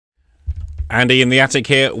Andy in the attic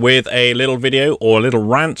here with a little video or a little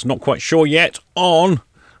rant, not quite sure yet, on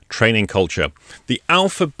training culture. The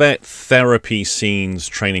alphabet therapy scenes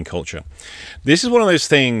training culture. This is one of those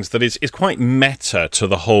things that is quite meta to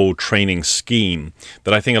the whole training scheme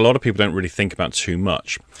that I think a lot of people don't really think about too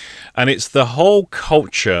much. And it's the whole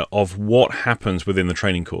culture of what happens within the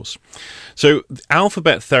training course. So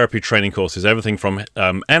alphabet therapy training course is everything from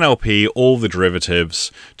NLP, all the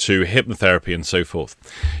derivatives, to hypnotherapy and so forth.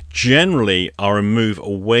 Generally are a move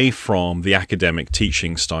away from the academic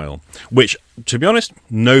teaching style, which, to be honest,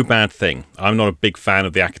 no bad thing. I'm not a big fan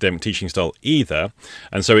of the academic teaching style either,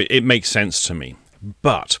 and so it makes sense to me.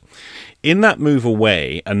 But in that move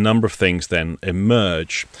away, a number of things then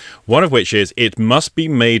emerge, one of which is it must be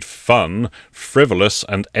made fun, frivolous,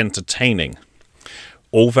 and entertaining.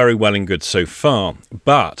 All very well and good so far,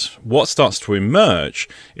 but what starts to emerge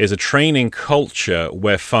is a training culture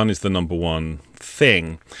where fun is the number one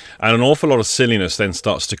thing, and an awful lot of silliness then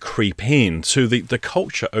starts to creep in to the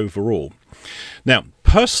culture overall. Now,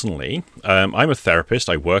 personally, I'm a therapist.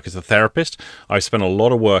 I work as a therapist. I spend a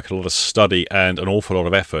lot of work, a lot of study, and an awful lot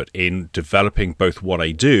of effort in developing both what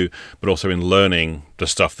I do, but also in learning the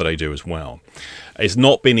stuff that I do as well. It's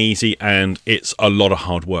not been easy, and it's a lot of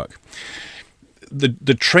hard work.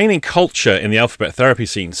 The training culture in the alphabet therapy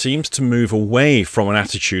scene seems to move away from an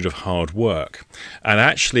attitude of hard work and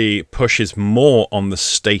actually pushes more on the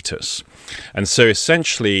status. And so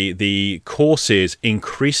essentially the courses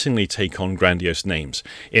increasingly take on grandiose names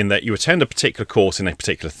in that you attend a particular course in a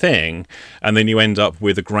particular thing and then you end up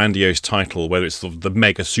with a grandiose title, whether it's the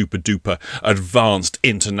mega super duper advanced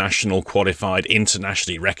international qualified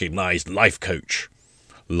internationally recognized life coaching.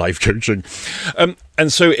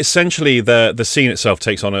 And so essentially the scene itself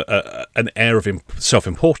takes on an air of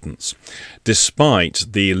self-importance, despite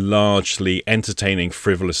the largely entertaining,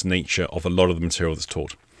 frivolous nature of a lot of the material that's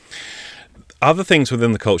taught. Other things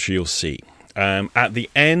within the culture you'll see. At the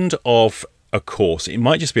end of a course, it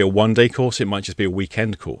might just be a one-day course, it might just be a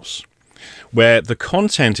weekend course, where the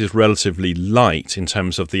content is relatively light in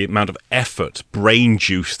terms of the amount of effort, brain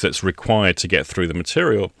juice that's required to get through the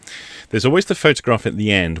material. There's always the photograph at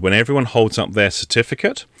the end when everyone holds up their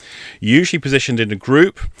certificate, usually positioned in a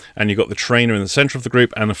group, and you've got the trainer in the center of the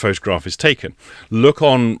group and the photograph is taken. Look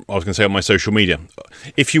on, I was going to say on my social media.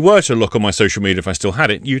 If you were to look on my social media, if I still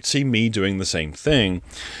had it, you'd see me doing the same thing.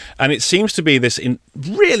 And it seems to be this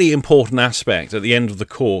really important aspect at the end of the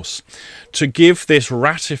course to give this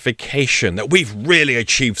ratification that we've really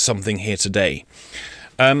achieved something here today.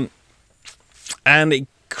 And it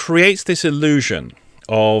creates this illusion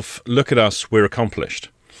of, look at us, we're accomplished.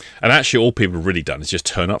 And actually all people have really done is just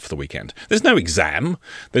turn up for the weekend. There's no exam,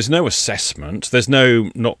 there's no assessment, there's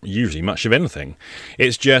not usually much of anything.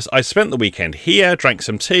 It's just, I spent the weekend here, drank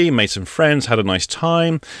some tea, made some friends, had a nice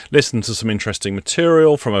time, listened to some interesting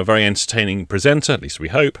material from a very entertaining presenter, at least we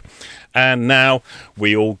hope. And now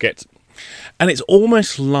we all get... And it's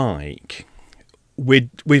almost like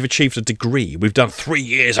we've achieved a degree. We've done 3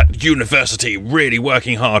 years at university, really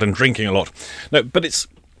working hard and drinking a lot. No, but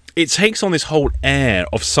it takes on this whole air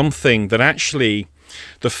of something that actually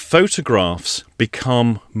the photographs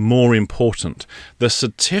become more important. The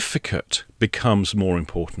certificate becomes more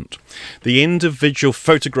important. The individual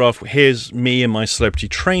photograph, here's me and my celebrity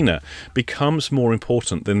trainer, becomes more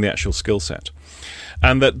important than the actual skill set.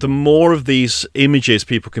 And that the more of these images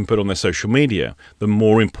people can put on their social media, the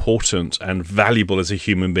more important and valuable as a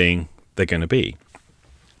human being they're going to be.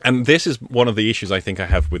 And this is one of the issues I think I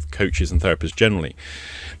have with coaches and therapists generally.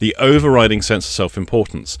 The overriding sense of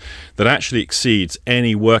self-importance that actually exceeds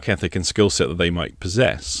any work ethic and skill set that they might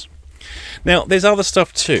possess. Now, there's other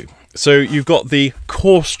stuff too. So you've got the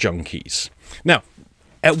course junkies. Now,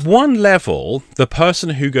 at one level, the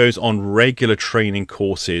person who goes on regular training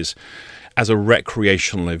courses as a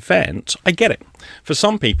recreational event, I get it. For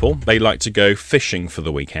some people, they like to go fishing for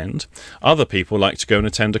the weekend. Other people like to go and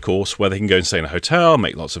attend a course where they can go and stay in a hotel,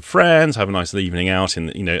 make lots of friends, have a nice evening out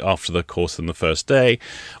after the course and the first day,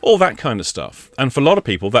 all that kind of stuff. And for a lot of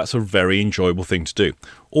people, that's a very enjoyable thing to do.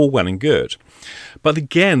 All well and good. But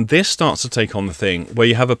again, this starts to take on the thing where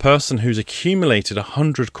you have a person who's accumulated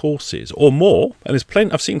 100 courses or more, and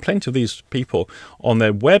I've seen plenty of these people on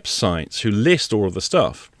their websites who list all of the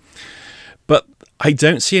stuff. But I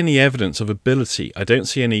don't see any evidence of ability. I don't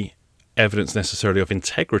see any evidence necessarily of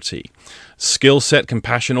integrity, skill set,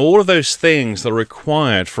 compassion, all of those things that are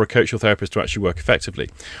required for a coach or therapist to actually work effectively.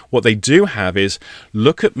 What they do have is,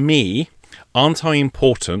 look at me, aren't I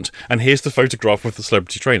important? And here's the photograph with the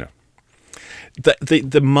celebrity trainer.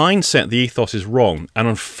 The mindset, the ethos is wrong. And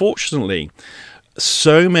unfortunately,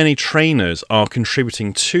 so many trainers are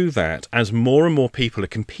contributing to that as more and more people are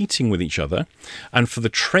competing with each other. And for the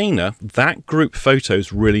trainer, that group photo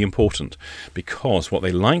is really important, because what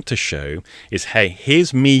they like to show is, hey,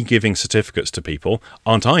 here's me giving certificates to people.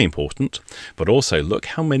 Aren't I important? But also, look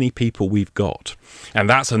how many people we've got. And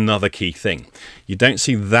that's another key thing. You don't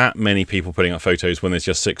see that many people putting up photos when there's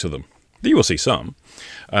just 6 of them. You will see some,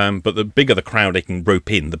 but the bigger the crowd they can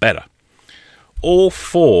rope in, the better. All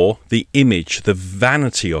for the image, the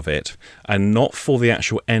vanity of it, and not for the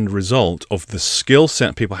actual end result of the skill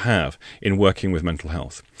set people have in working with mental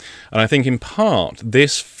health. And I think in part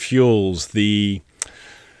this fuels the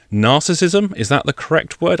narcissism. Is that the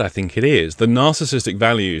correct word? I think it is. The narcissistic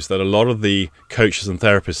values that a lot of the coaches and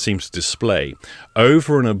therapists seem to display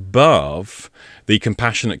over and above the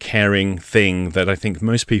compassionate, caring thing that I think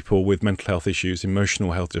most people with mental health issues,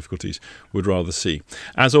 emotional health difficulties, would rather see.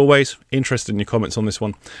 As always, interested in your comments on this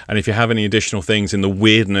one. And if you have any additional things in the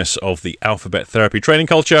weirdness of the alphabet therapy training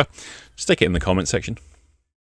culture, stick it in the comment section.